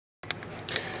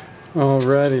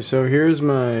Alrighty, so here's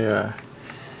my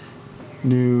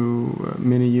new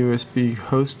mini USB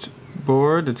host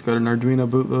board. It's got an Arduino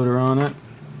bootloader on it.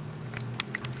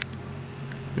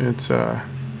 It's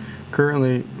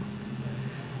currently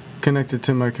connected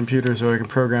to my computer so I can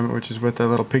program it, which is what that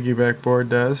little piggyback board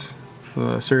does,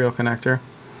 the serial connector.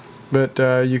 But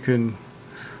you can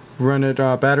run it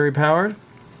battery powered,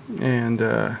 and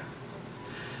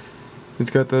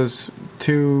it's got those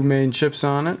two main chips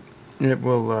on it. It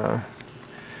will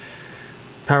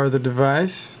power the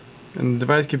device, and the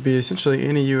device could be essentially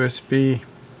any USB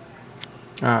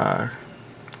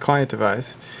client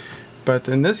device, but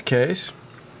in this case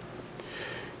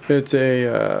it's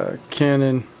a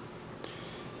Canon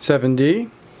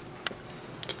 7D,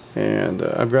 and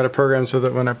I've got it programmed so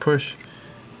that when I push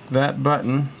that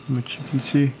button, which you can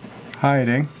see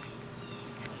hiding,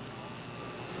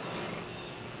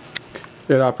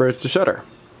 it operates the shutter.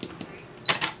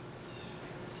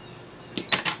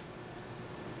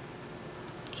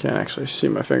 Can't actually see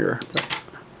my finger, but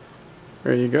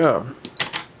there you go.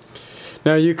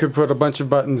 Now you could put a bunch of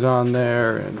buttons on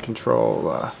there and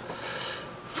control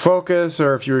focus,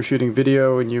 or if you were shooting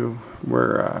video and you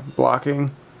were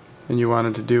blocking and you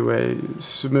wanted to do a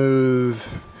smooth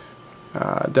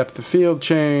depth of field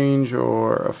change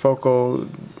or a focal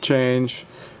change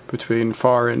between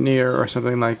far and near or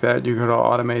something like that, you could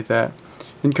all automate that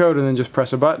in code and then just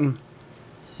press a button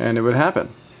and it would happen.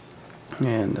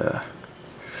 And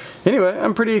anyway,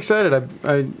 I'm pretty excited.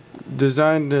 I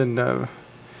designed and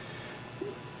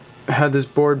had this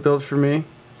board built for me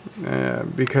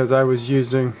because I was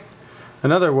using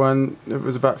another one. It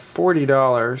was about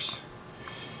 $40,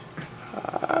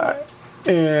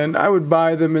 and I would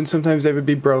buy them and sometimes they would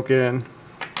be broken.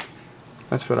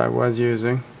 That's what I was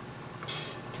using,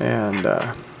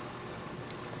 and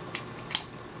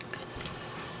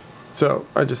so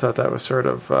I just thought that was sort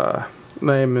of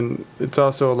lame, and it's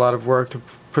also a lot of work to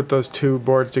put those two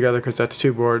boards together, because that's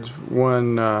two boards,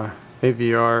 one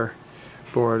AVR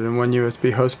board and one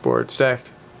USB host board stacked.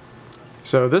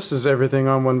 So this is everything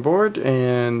on one board,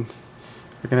 and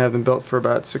I can have them built for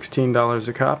about $16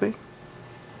 a copy,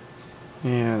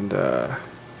 and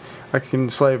I can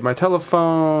slave my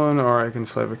telephone, or I can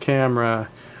slave a camera,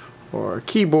 or a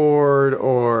keyboard,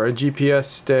 or a GPS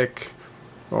stick,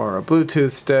 or a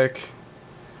Bluetooth stick,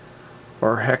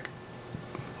 or heck,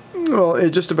 well,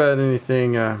 just about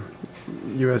anything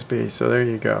USB. So there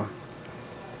you go.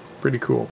 Pretty cool.